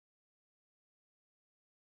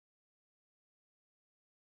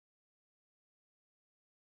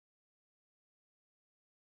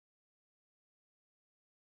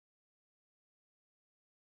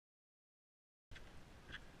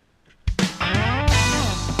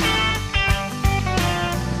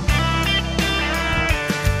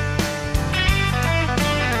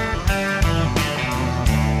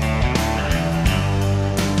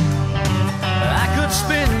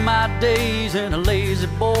than a lazy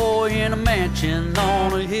boy in a mansion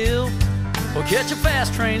on a hill. Or catch a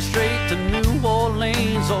fast train straight to New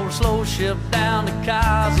Orleans, or a slow ship down to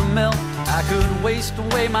Cozumel. I could waste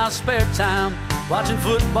away my spare time watching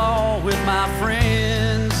football with my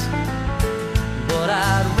friends, but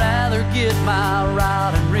I'd rather get my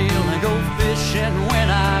rod and reel and go fishing when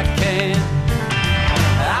I can.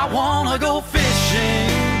 I wanna go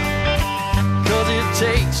fishing, 'cause it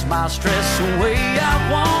takes my stress away. I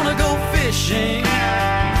wanna go fishing,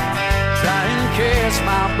 try and cast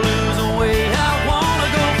my blues away. I wanna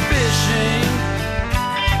go fishing,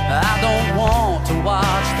 I don't want to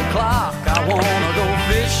watch the clock. I wanna go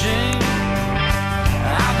fishing,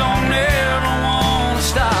 I don't ever wanna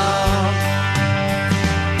stop.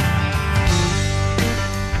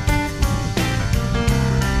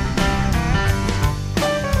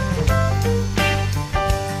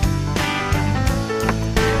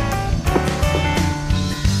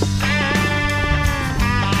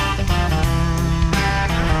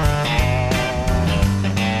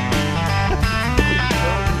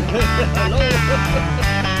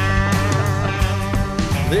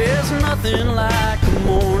 There's nothing like a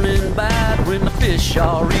morning bite when the fish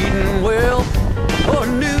are eating well, or a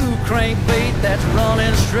new crankbait that's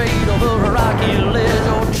running straight over a rocky ledge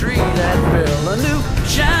or tree that fell. A new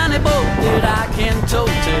shiny boat that I can tow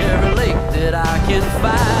to every lake that I can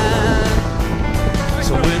find.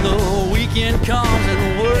 So when the weekend comes and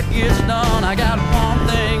the work is done, I got one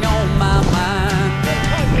thing on my mind.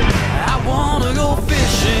 I wanna go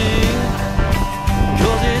fishing,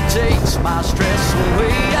 'cause it takes my stress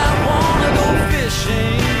away. I wanna go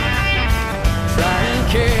fishing, try and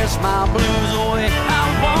cast my blues away. I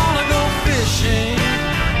wanna go fishing,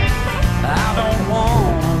 I don't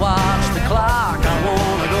wanna watch the clock. I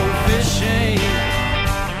wanna go fishing,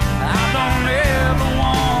 I don't ever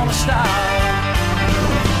wanna stop.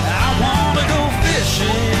 I wanna go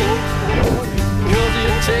fishing, 'cause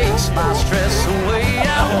it takes my stress away.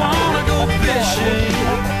 I wanna go fishing,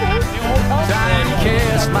 try and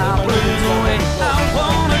cast my blues away. I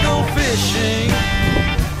wanna go fishing,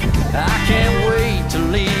 I can't wait to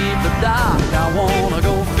leave the dock. I wanna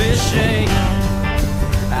go fishing,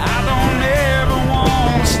 I don't ever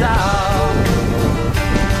wanna stop.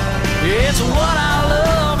 It's what I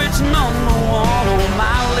love, it's number one on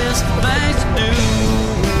my list of things to do.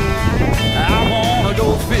 I wanna go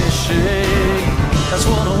fishing, that's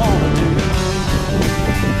what I wanna do.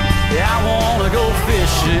 Yeah, I wanna go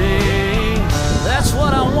fishing, that's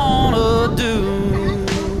what I wanna do.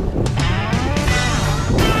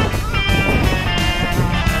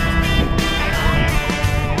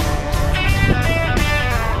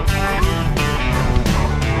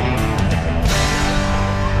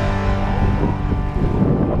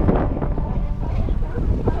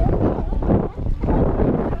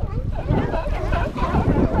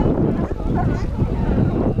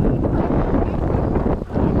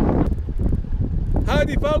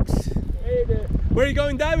 Howdy folks, where are you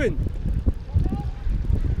going diving?